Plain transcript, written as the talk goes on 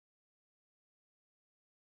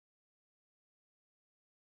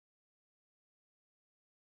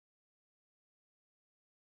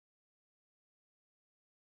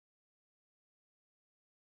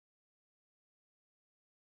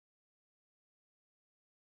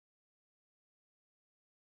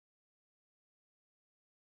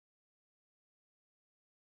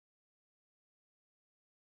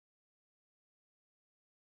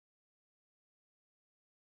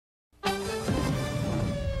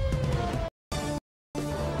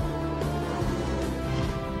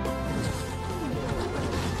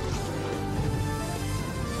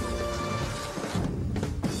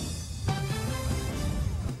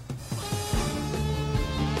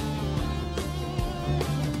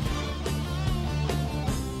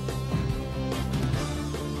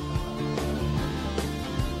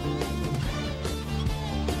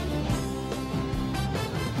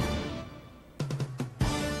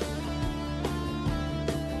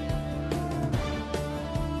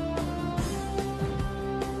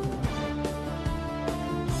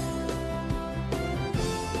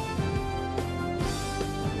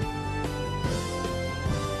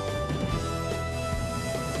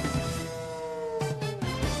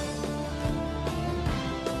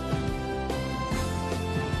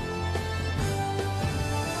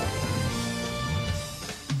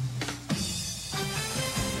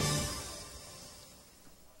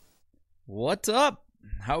What's up?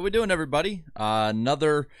 How are we doing, everybody?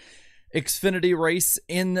 Another Xfinity race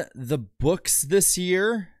in the books this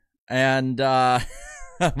year, and I'm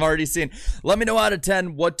already seeing. Let me know out of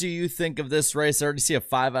 10. What do you think of this race? I already see a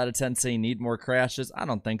 5 out of 10 saying need more crashes. I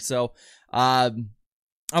don't think so. I'm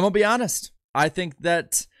gonna be honest. I think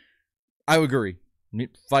that I would agree.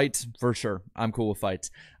 Fight for sure. I'm cool with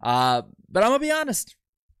fights. But I'm gonna be honest.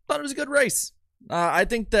 Thought it was a good race. I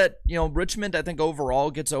think that, Richmond, I think overall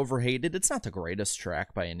gets overhated. It's not the greatest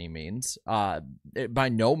track by any means. By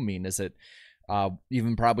no means is it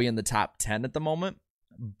even probably in the top 10 at the moment.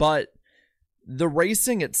 But the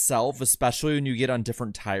racing itself, especially when you get on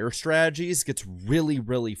different tire strategies, gets really,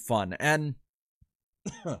 really fun. And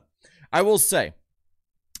I will say,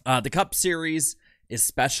 the Cup Series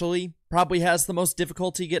especially probably has the most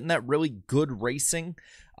difficulty getting that really good racing.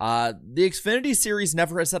 The Xfinity Series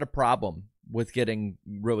never has had a problem with getting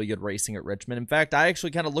really good racing at Richmond. In fact, I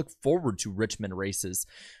actually kind of look forward to Richmond races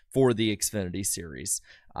for the Xfinity Series.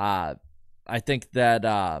 I think that,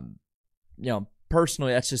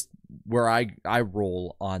 personally, that's just where I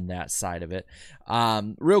roll on that side of it.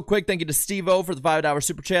 Real quick, thank you to Steve-O for the $5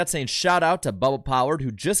 super chat, saying shout out to Bubba Pollard,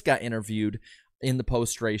 who just got interviewed in the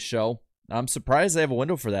post-race show. I'm surprised they have a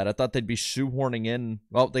window for that. I thought they'd be shoehorning in.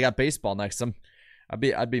 Well, they got baseball next.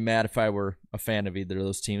 I'd be mad if I were a fan of either of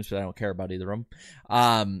those teams, but I don't care about either of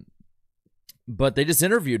them. But they just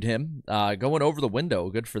interviewed him, going over the window.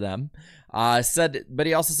 Good for them. But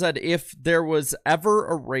he also said if there was ever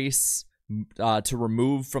a race to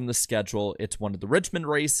remove from the schedule, it's one of the Richmond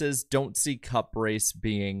races. Don't see Cup race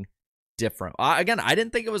being different. Again, I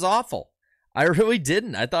didn't think it was awful. I really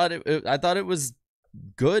didn't. I thought it was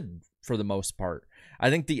good for the most part. I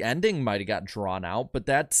think the ending might have got drawn out, but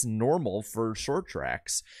that's normal for short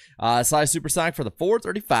tracks. Sly Supersonic for the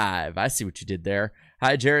 435. I see what you did there.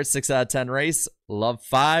 Hi, Jarrett. 6 out of 10 race. Love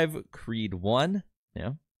 5. Creed 1.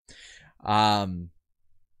 Yeah.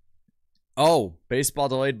 Oh, baseball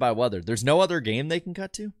delayed by weather. There's no other game they can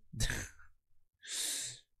cut to?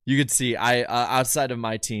 You could see, outside of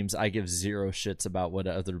my teams, I give zero shits about what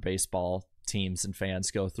other baseball teams and fans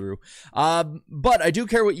go through. But I do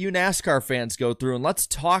care what you NASCAR fans go through, and let's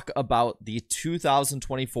talk about the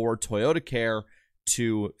 2024 Toyota Care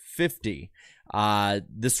 250.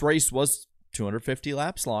 This race was 250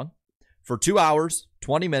 laps long for 2 hours,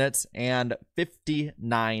 20 minutes, and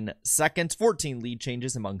 59 seconds. 14 lead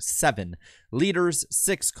changes among 7 leaders,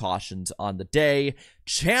 6 cautions on the day.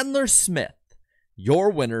 Chandler Smith, your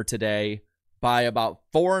winner today, by about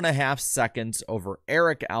 4.5 seconds over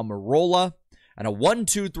Eric Almirola, and a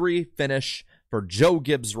 1-2-3 finish for Joe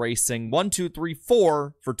Gibbs Racing. 1-2-3-4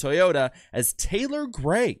 for Toyota, as Taylor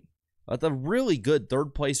Gray with a really good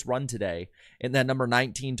third-place run today in that number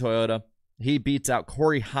 19 Toyota. He beats out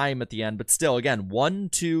Corey Heim at the end, but still, again,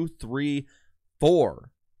 1-2-3-4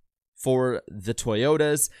 for the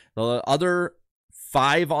Toyotas. The other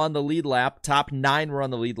 5 on the lead lap, top 9 were on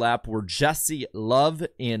the lead lap, were Jesse Love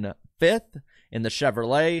in 5th in the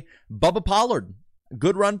Chevrolet. Bubba Pollard,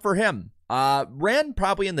 good run for him. Ran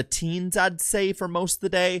probably in the teens, I'd say, for most of the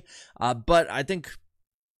day. But I think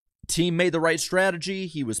team made the right strategy.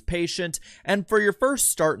 He was patient. And for your first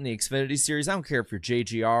start in the Xfinity Series, I don't care if you're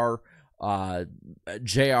JGR,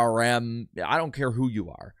 JRM, I don't care who you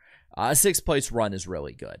are. A 6th place run is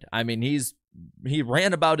really good. I mean, he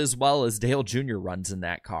ran about as well as Dale Jr. runs in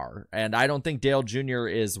that car. And I don't think Dale Jr.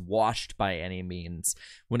 is washed by any means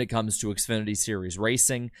when it comes to Xfinity Series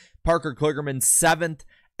racing. Parker Kligerman, 7th.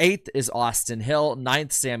 8th is Austin Hill.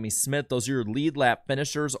 9th, Sammy Smith. Those are your lead lap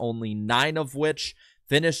finishers, only 9 of which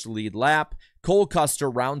finished lead lap. Cole Custer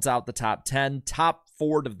rounds out the top 10. Top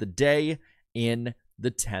Ford of the day in the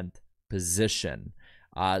 10th position.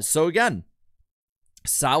 So again,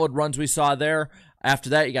 solid runs we saw there. After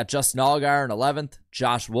that, you got Justin Allgaier in 11th,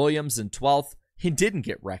 Josh Williams in 12th. He didn't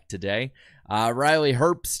get wrecked today. Riley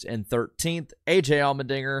Herbst in 13th, AJ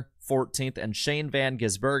Allmendinger 14th, and Shane Van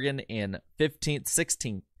Gisbergen in 15th.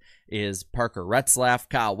 16th is Parker Retzlaff.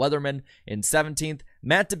 Kyle Weatherman in 17th.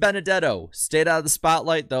 Matt DiBenedetto stayed out of the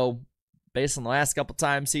spotlight, though based on the last couple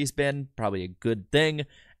times he's been, probably a good thing.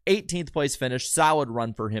 18th place finish, solid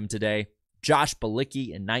run for him today. Josh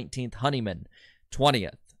Balicki in 19th. Honeyman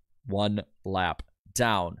 20th, 1 lap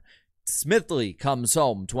down. Smithley comes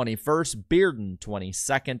home 21st, Bearden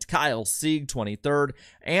 22nd, Kyle Sieg 23rd,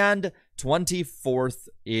 and 24th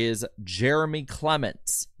is Jeremy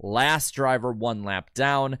Clements. Last driver 1 lap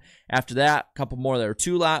down. After that, a couple more that are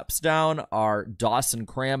 2 laps down are Dawson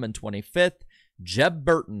Cram in 25th, Jeb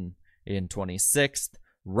Burton in 26th,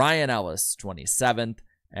 Ryan Ellis 27th,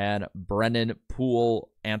 and Brennan Poole,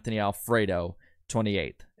 Anthony Alfredo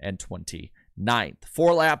 28th and 29th. 9th.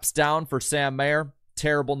 4 laps down for Sam Mayer.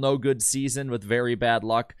 Terrible, no good season with very bad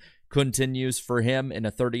luck continues for him in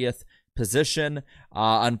a 30th position.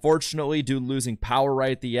 Unfortunately, due to losing power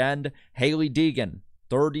right at the end, Hailie Deegan,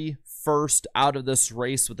 31st out of this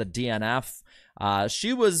race with a DNF.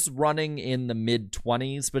 She was running in the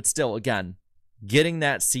mid-20s, but still, again, getting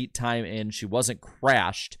that seat time in. She wasn't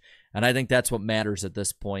crashed, and I think that's what matters at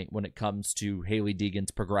this point when it comes to Hailie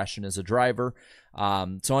Deegan's progression as a driver.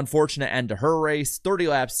 So unfortunate end to her race. 30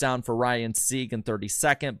 laps down for Ryan Sieg in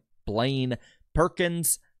 32nd. Blaine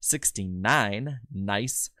Perkins, 69.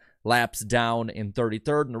 Nice. Laps down in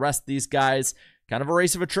 33rd. And the rest of these guys, kind of a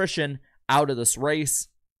race of attrition out of this race.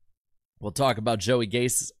 We'll talk about Joey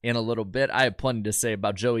Gase in a little bit. I have plenty to say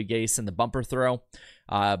about Joey Gase in the bumper throw,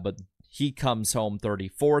 but he comes home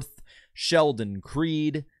 34th. Sheldon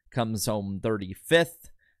Creed comes home 35th.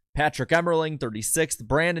 Patrick Emmerling, 36th.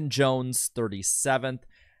 Brandon Jones, 37th.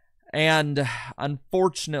 And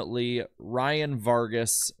unfortunately, Ryan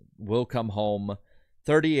Vargas will come home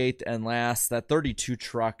 38th and last. That 32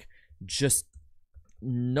 truck, just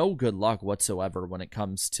no good luck whatsoever when it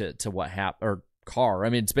comes to what happened. Or car. I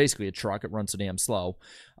mean, it's basically a truck. It runs so damn slow.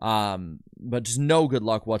 But just no good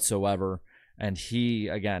luck whatsoever. And he,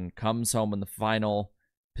 again, comes home in the final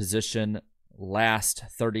position, last,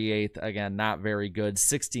 38th. Again, not very good.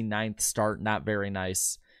 69th start, not very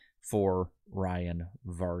nice for Ryan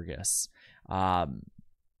Vargas.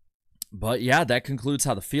 But yeah, that concludes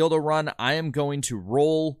how the field will run. I am going to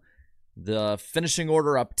roll the finishing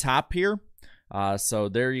order up top here. So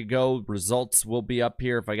there you go. Results will be up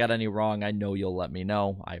here. If I got any wrong, I know you'll let me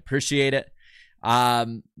know. I appreciate it.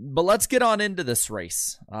 But let's get on into this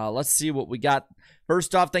race. Let's see what we got.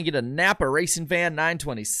 First off, thank you to Napa Racing Fan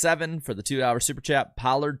 927 for the 2-hour super chat.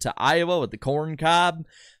 Pollard to Iowa with the corn cob.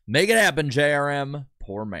 Make it happen, JRM.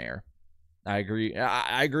 Poor mayor. I agree.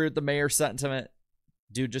 I agree with the mayor sentiment.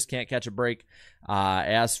 Dude just can't catch a break.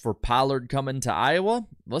 As for Pollard coming to Iowa,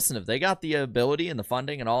 listen, if they got the ability and the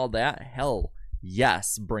funding and all that, hell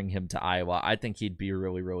yes, bring him to Iowa. I think he'd be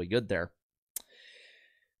really, really good there.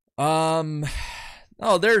 Oh,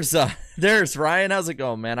 there's Ryan. How's it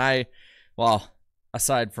going, man? Well,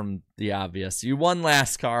 aside from the obvious, you won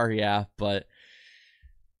NASCAR, yeah, but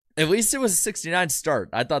at least it was a 69 start.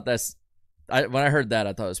 I thought when I heard that,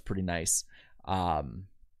 I thought it was pretty nice.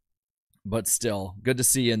 But still, good to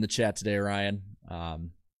see you in the chat today, Ryan.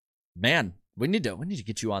 Man, we need to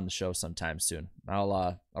get you on the show sometime soon.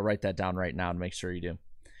 I'll write that down right now to make sure you do.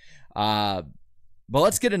 But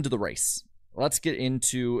let's get into the race. Let's get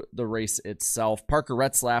into the race itself. Parker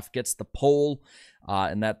Retzlaff gets the pole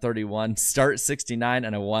in that 31. Start 69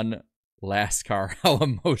 and a 1 NASCAR. How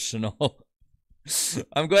emotional.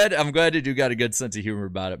 I'm glad that you got a good sense of humor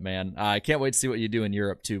about it, man. I can't wait to see what you do in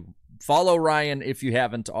Europe too. Follow Ryan if you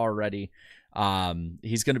haven't already.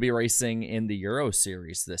 He's going to be racing in the Euro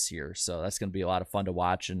Series this year, so that's going to be a lot of fun to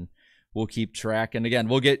watch, and we'll keep track. And again,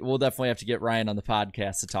 we'll definitely have to get Ryan on the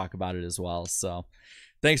podcast to talk about it as well. So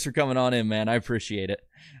thanks for coming on in, man. I appreciate it.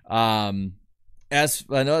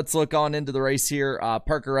 Let's look on into the race here.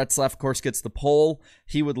 Parker Retzlaff, of course, gets the pole.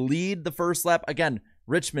 He would lead the first lap. Again,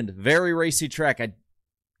 Richmond, very racy track. I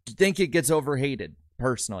think it gets overhated,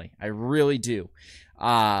 personally. I really do.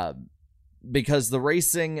 Because the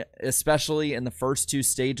racing, especially in the first 2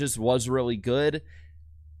 stages, was really good.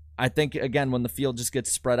 I think, again, when the field just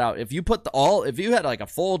gets spread out, if you had like a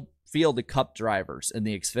full field of Cup drivers in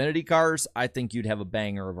the Xfinity cars, I think you'd have a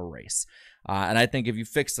banger of a race. And I think if you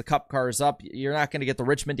fix the Cup cars up, you're not going to get the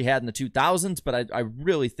Richmond you had in the 2000s, but I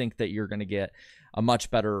really think that you're going to get a much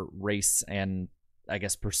better race and, I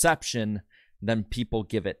guess, perception than people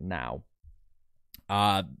give it now.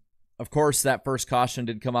 Of course, that first caution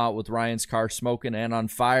did come out with Ryan's car smoking and on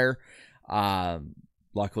fire.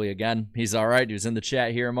 Luckily, again, he's all right. He was in the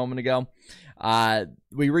chat here a moment ago.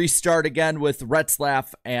 We restart again with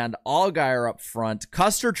Retzlaff and Allgaier up front.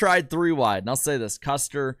 Custer tried 3 wide. And I'll say this,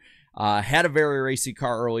 Custer had a very racy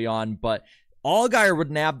car early on, but Allgaier would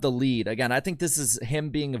nab the lead. Again, I think this is him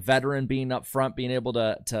being a veteran, being up front, being able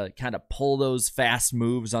to kind of pull those fast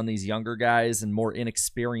moves on these younger guys and more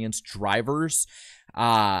inexperienced drivers.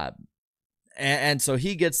 And so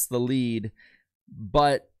he gets the lead,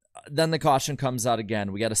 but then the caution comes out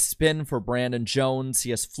again. We got a spin for Brandon Jones. He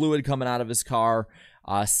has fluid coming out of his car.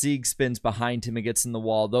 Sieg spins behind him and gets in the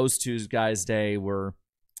wall. Those 2 guys' day were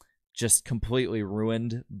just completely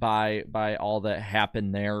ruined by all that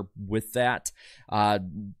happened there with that.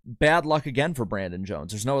 Bad luck again for Brandon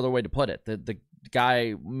Jones. There's no other way to put it. The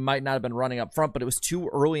guy might not have been running up front, but it was too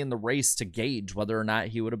early in the race to gauge whether or not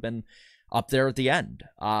he would have been up there at the end.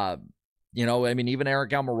 You know, I mean, even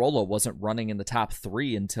Eric Almirola wasn't running in the top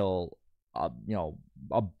 3 until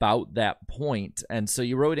about that point. And so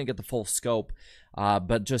you really didn't get the full scope.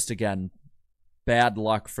 But just, again, bad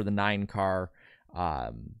luck for the 9 car.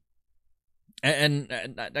 And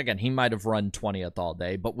again, he might have run 20th all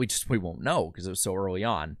day, but we won't know because it was so early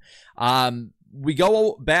on. We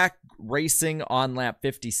go back racing on lap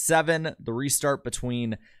 57, the restart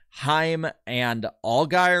between Heim and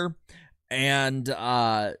Allgaier. And,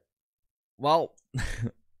 well,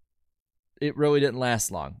 it really didn't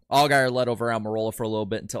last long. Allgaier led over Almirola for a little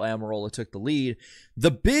bit until Almirola took the lead.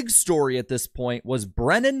 The big story at this point was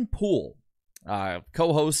Brennan Poole,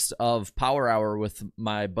 co-host of Power Hour with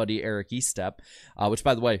my buddy Eric Estep, which,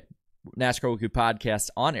 by the way, NASCAR Weekly podcast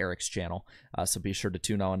on Eric's channel, so be sure to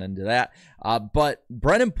tune on into that. But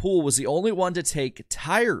Brennan Poole was the only one to take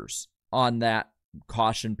tires on that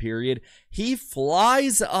caution period. He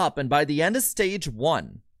flies up, and by the end of stage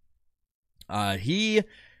 1, he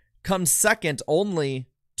comes second only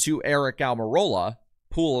to Eric Almirola.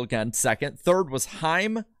 Poole again second. Third was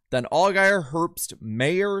Heim, then Allgaier, Herbst,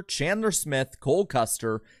 Mayer, Chandler Smith, Cole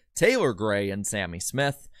Custer, Taylor Gray, and Sammy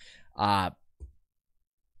Smith. I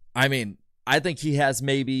think he has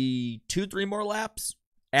maybe 2-3 more laps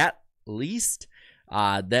at least.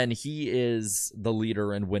 Then he is the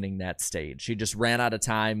leader in winning that stage. He just ran out of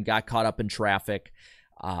time, got caught up in traffic.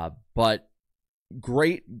 But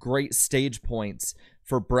great stage points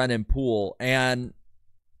for Brennan Poole. And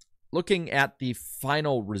looking at the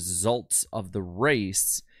final results of the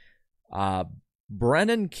race,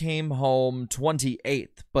 Brennan came home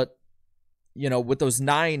 28th, but with those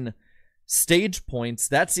 9 stage points,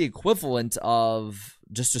 that's the equivalent of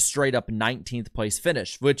just a straight up 19th place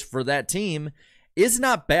finish, which for that team is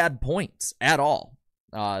not bad points at all.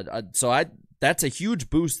 So that's a huge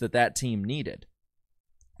boost that team needed.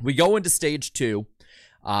 We go into stage 2.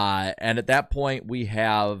 And at that point, we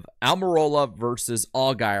have Almirola versus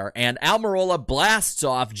Allgaier, and Almirola blasts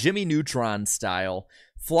off Jimmy Neutron style,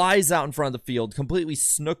 flies out in front of the field, completely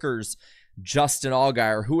snookers Justin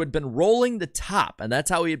Allgaier, who had been rolling the top, and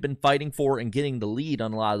that's how he had been fighting for and getting the lead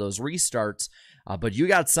on a lot of those restarts. But you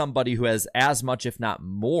got somebody who has as much, if not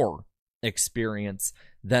more, experience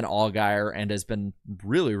than Allgaier and has been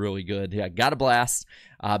really, really good. Yeah, got a blast.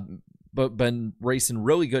 But been racing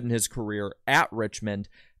really good in his career at Richmond.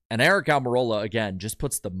 And Eric Almirola, again, just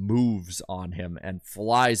puts the moves on him and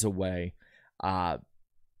flies away. At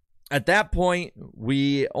that point,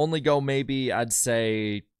 we only go maybe, I'd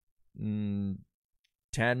say, 10,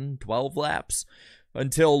 12 laps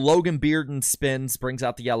until Logan Bearden spins, brings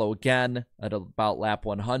out the yellow again at about lap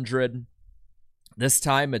 100. This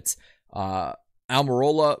time it's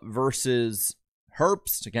Almirola versus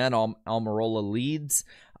Herbst. Again, Almirola leads.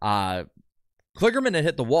 Kligerman had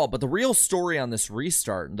hit the wall, but the real story on this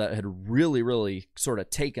restart that had really sort of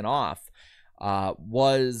taken off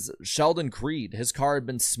was Sheldon Creed. His car had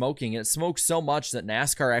been smoking. It smoked so much that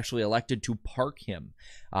NASCAR actually elected to park him,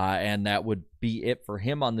 and that would be it for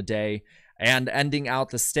him on the day. And ending out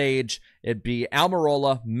the stage, it'd be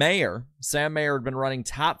Almirola, Mayer. Sam Mayer had been running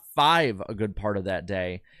top 5 a good part of that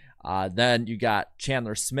day. Then you got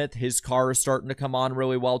Chandler Smith. His car is starting to come on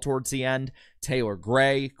really well towards the end. Taylor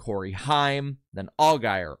Gray, Corey Heim, then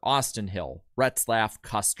Allgaier, Austin Hill, Retzlaff,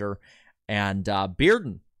 Custer, and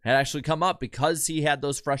Bearden had actually come up because he had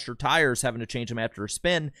those fresher tires, having to change them after a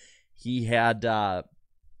spin. He had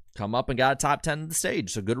come up and got a top 10 of the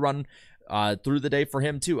stage. So good run through the day for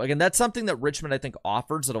him too. Again, that's something that Richmond, I think,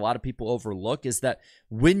 offers that a lot of people overlook, is that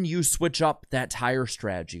when you switch up that tire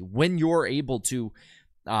strategy, when you're able to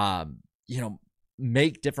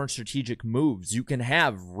make different strategic moves, you can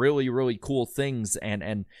have really cool things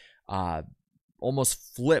and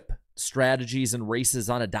almost flip strategies and races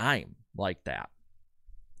on a dime like that.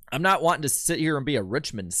 I'm not wanting to sit here and be a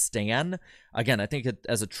Richmond stan. Again, I think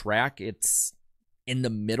as a track, it's in the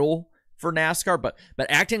middle for NASCAR, but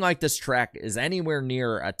acting like this track is anywhere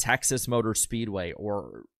near a Texas Motor Speedway,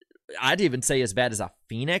 or I'd even say as bad as a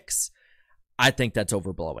Phoenix, I think that's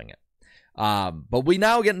overblowing it. But we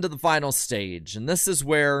now get into the final stage, and this is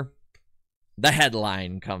where the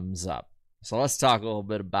headline comes up. So let's talk a little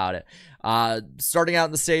bit about it. Starting out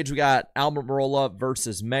in the stage, we got Almirola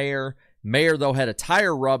versus Mayer. Mayer, though, had a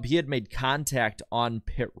tire rub. He had made contact on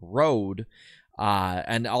pit road,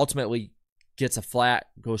 and ultimately gets a flat,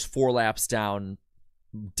 goes 4 laps down.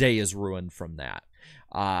 Day is ruined from that.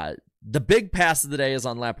 The big pass of the day is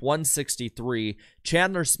on lap 163.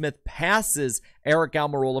 Chandler Smith passes Eric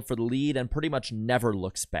Almirola for the lead and pretty much never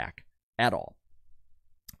looks back at all.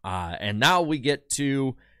 And now we get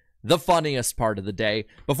to the funniest part of the day.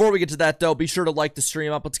 Before we get to that, though, be sure to like the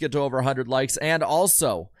stream up. Let's get to over 100 likes. And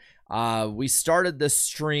also, we started this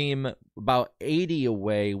stream about 80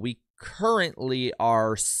 away. We currently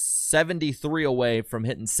are 73 away from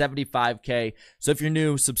hitting 75K. So if you're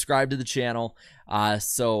new, subscribe to the channel.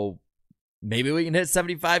 So maybe we can hit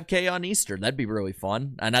 75K on Easter. That'd be really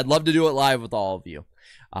fun. And I'd love to do it live with all of you.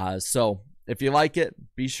 So if you like it,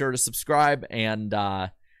 be sure to subscribe. And I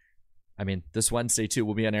mean, this Wednesday too,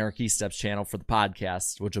 we'll be on Eric Estep's channel for the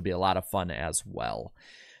podcast, which will be a lot of fun as well.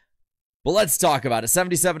 But let's talk about it.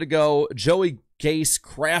 77 to go. Joey Gase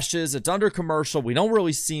crashes. It's under commercial. We don't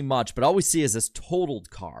really see much, but all we see is this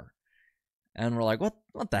totaled car. And we're like, what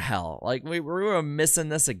the hell? Like, we were missing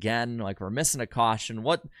this again. Like, we're missing a caution.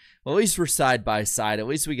 Well, at least we're side by side. At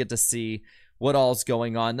least we get to see what all's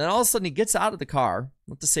going on. Then all of a sudden, he gets out of the car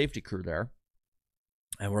with the safety crew there.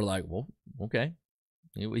 And we're like, well, okay.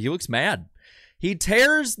 He looks mad. He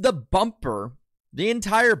tears the bumper, the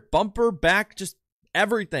entire bumper back, just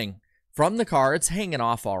everything from the car. It's hanging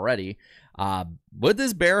off already with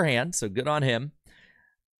his bare hand, so good on him,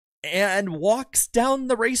 and walks down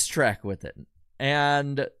the racetrack with it.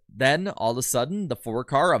 And then all of a sudden, the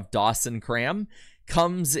 4-car of Dawson Cram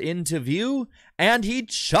comes into view, and he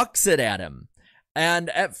chucks it at him. And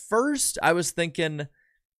at first, I was thinking,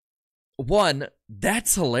 one,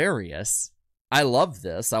 that's hilarious. I love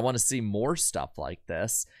this. I want to see more stuff like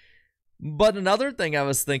this. But another thing I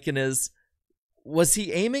was thinking is, was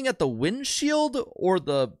he aiming at the windshield or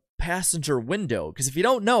the passenger window? Because if you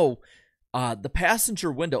don't know, the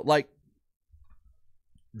passenger window, like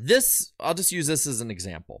this, I'll just use this as an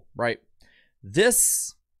example, right?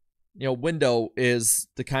 This, window is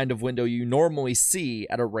the kind of window you normally see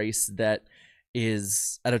at a race that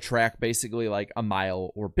is at a track basically like a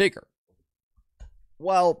mile or bigger.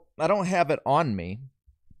 Well, I don't have it on me,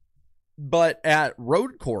 but at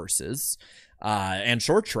road courses and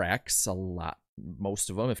short tracks, most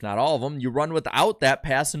of them, if not all of them, you run without that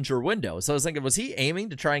passenger window. So I was thinking, was he aiming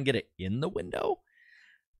to try and get it in the window?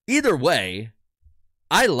 Either way,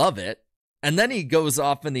 I love it. And then he goes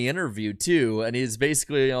off in the interview too, and he's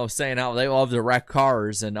basically saying how they love to wreck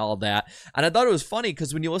cars and all that. And I thought it was funny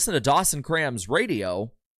because when you listen to Dawson Cram's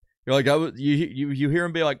radio, you're like, you hear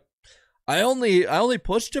him be like, I only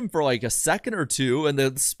pushed him for like a second or two, and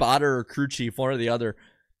the spotter or crew chief, one or the other,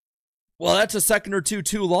 well, that's a second or two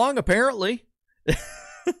too long, apparently.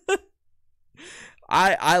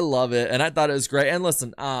 I love it, and I thought it was great. And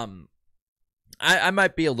listen, I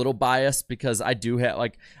might be a little biased because I do have,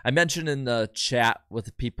 like I mentioned in the chat with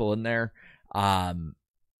the people in there, but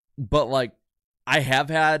like I have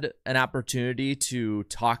had an opportunity to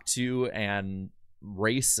talk to and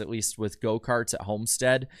race, at least with go-karts at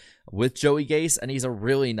Homestead, with Joey Gase, and he's a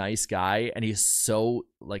really nice guy, and he's so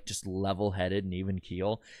like just level-headed and even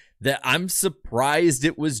keel that I'm surprised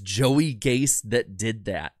it was Joey Gase that did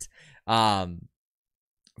that.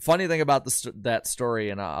 Funny thing about that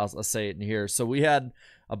story, and I'll say it in here. So we had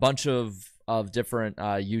a bunch of different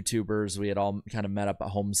YouTubers. We had all kind of met up at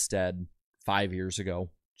Homestead 5 years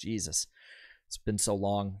ago. Jesus, it's been so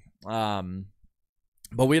long.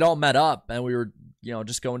 But we'd all met up, and we were,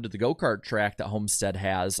 just going to the go-kart track that Homestead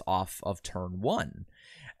has off of turn 1.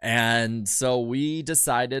 And so we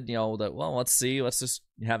decided, that, well, let's just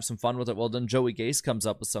have some fun with it. Well, then Joey Gase comes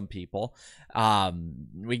up with some people.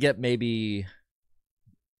 We get maybe,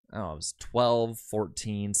 it was 12,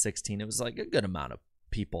 14, 16. It was like a good amount of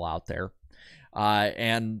people out there.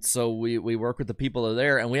 And so we work with the people that are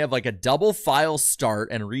there, and we have like a double file start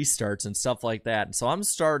and restarts and stuff like that. And so I'm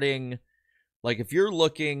starting, like, if you're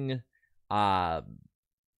looking, because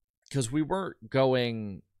we weren't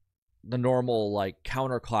going the normal, like,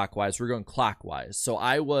 counterclockwise, we're going clockwise. So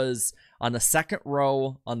I was on the second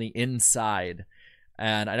row on the inside,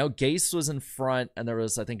 and I know Gase was in front, and there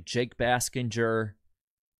was, I think, Jake Baskinger,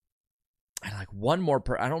 and like one more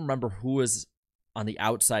I don't remember who was on the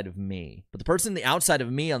outside of me, but the person on the outside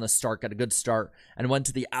of me on the start got a good start and went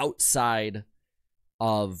to the outside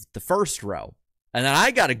of the first row. And then I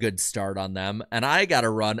got a good start on them, and I got a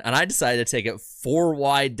run, and I decided to take it 4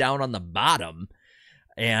 wide down on the bottom.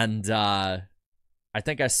 And I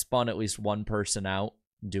think I spun at least one person out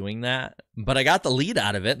doing that, but I got the lead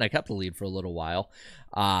out of it, and I kept the lead for a little while.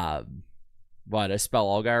 What, I spell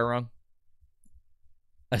Allgaier wrong?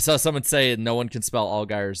 I saw someone say no one can spell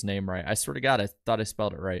Allgaier's name right. I swear to God, I thought I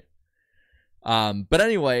spelled it right. But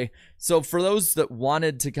anyway, so for those that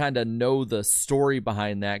wanted to kind of know the story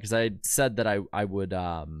behind that, because I said that I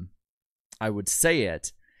would say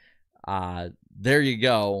it, there you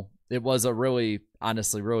go. It was a really,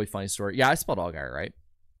 honestly, really funny story. Yeah, I spelled Allgaier right.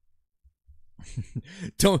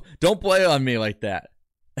 Don't play on me like that.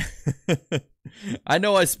 I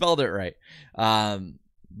know I spelled it right.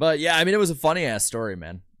 But yeah, I mean, it was a funny ass story,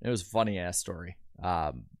 man. It was a funny ass story.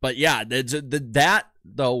 But yeah, that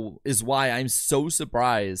though, is why I'm so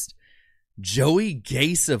surprised Joey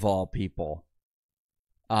Gase, of all people,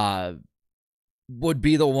 would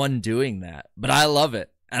be the one doing that. But I love it,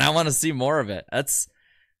 and I want to see more of it. That's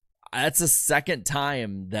the second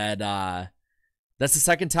time that's the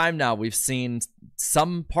second time now we've seen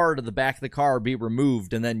some part of the back of the car be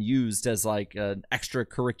removed and then used as like an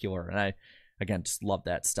extracurricular. And I, again, just love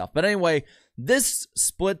that stuff. But anyway, this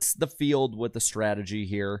splits the field with the strategy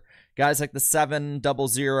here. Guys like the 7,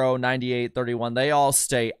 00, 98, 31, they all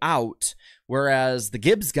stay out. Whereas the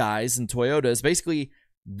Gibbs guys and Toyotas, basically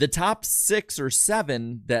the top 6 or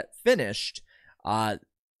 7 that finished,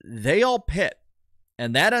 they all pit.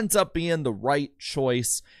 And that ends up being the right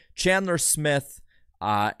choice. Chandler Smith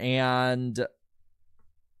and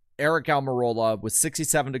Eric Almirola, with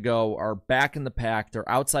 67 to go, are back in the pack. They're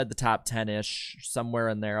outside the top 10-ish, somewhere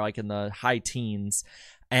in there, like in the high teens.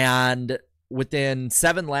 And within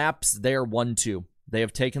 7 laps, they are 1-2. They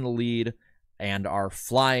have taken the lead and are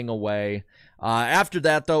flying away. After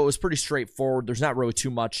that, though, it was pretty straightforward. There's not really too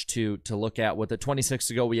much to look at with it. 26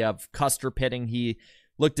 to go, we have Custer pitting. He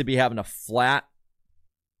looked to be having a flat.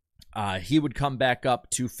 He would come back up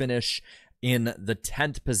to finish in the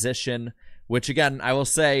 10th position, which, again, I will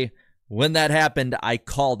say, when that happened, I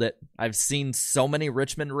called it. I've seen so many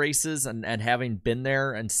Richmond races, and having been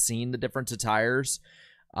there and seen the difference of tires,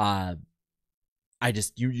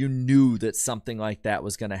 you knew that something like that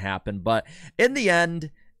was going to happen. But in the end,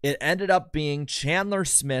 it ended up being Chandler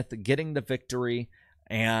Smith getting the victory,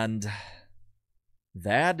 and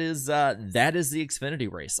that is the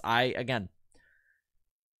Xfinity race.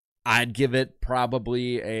 I'd give it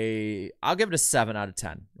probably I'll give it a 7 out of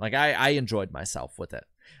 10. Like, I enjoyed myself with it.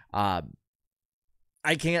 I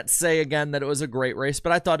can't say again that it was a great race,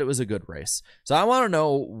 but I thought it was a good race. So I want to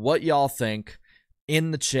know what y'all think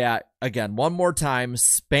in the chat. Again, one more time,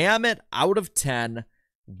 spam it out of 10.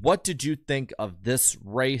 What did you think of this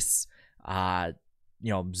race? 0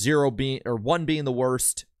 being, or 1 being the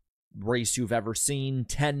worst race you've ever seen,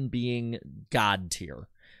 10 being God tier.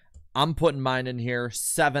 I'm putting mine in here,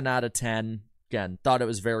 7 out of 10. Again, thought it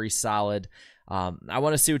was very solid. I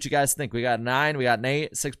want to see what you guys think. We got a 9, we got an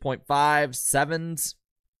 8, 6.5,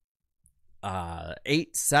 7s,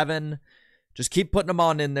 8, 7. Just keep putting them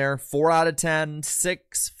on in there. 4 out of 10,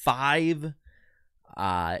 6, 5,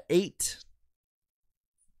 8.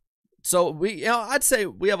 So I'd say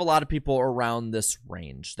we have a lot of people around this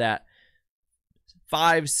range, that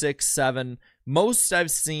 5, 6, 7. Most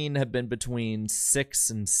I've seen have been between 6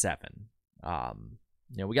 and 7.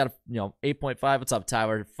 We got 8.5. What's up,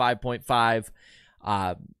 Tyler?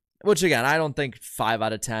 5.5. Which, again, I don't think 5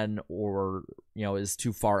 out of 10 is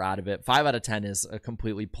too far out of it. 5 out of 10 is a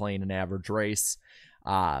completely plain and average race.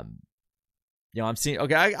 I'm seeing.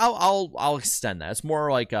 Okay, I'll extend that. It's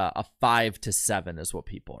more like a 5 to 7 is what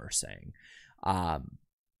people are saying.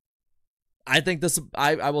 I think this.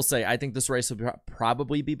 I will say I think this race will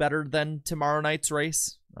probably be better than tomorrow night's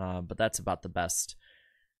race. But that's about the best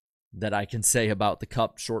that I can say about the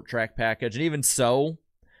Cup short track package. And even so,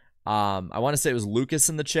 I want to say it was Lucas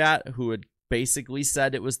in the chat who had basically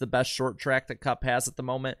said it was the best short track that Cup has at the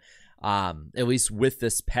moment. At least with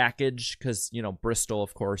this package, because Bristol,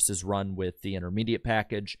 of course, is run with the intermediate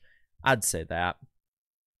package. I'd say that.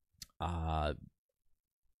 Oh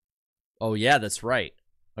yeah, that's right.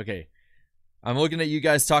 Okay. I'm looking at you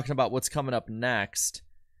guys talking about what's coming up next.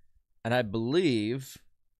 And I believe,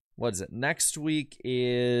 what is it? Next week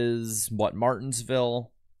is,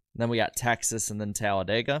 Martinsville. Then we got Texas and then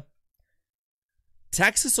Talladega.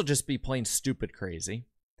 Texas will just be plain stupid crazy.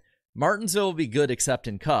 Martinsville will be good except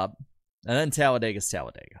in Cup. And then Talladega's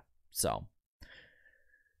Talladega. So.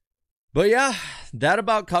 But yeah, that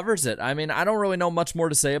about covers it. I mean, I don't really know much more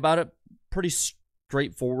to say about it. Pretty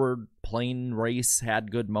straightforward, plain race.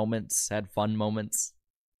 Had good moments, had fun moments.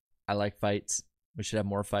 I like fights. We should have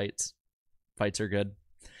more fights. Fights are good.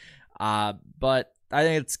 But I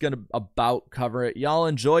think it's going to about cover it. Y'all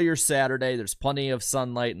enjoy your Saturday. There's plenty of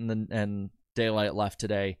sunlight and daylight left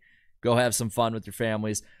today. Go have some fun with your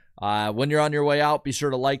families. When you're on your way out, be sure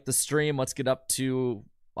to like the stream. Let's get up to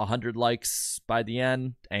 100 likes by the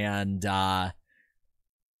end. And I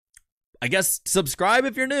guess subscribe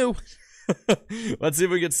if you're new. Let's see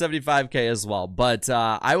if we get 75K as well. But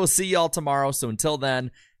I will see y'all tomorrow. So until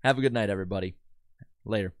then, have a good night, everybody.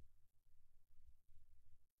 Later.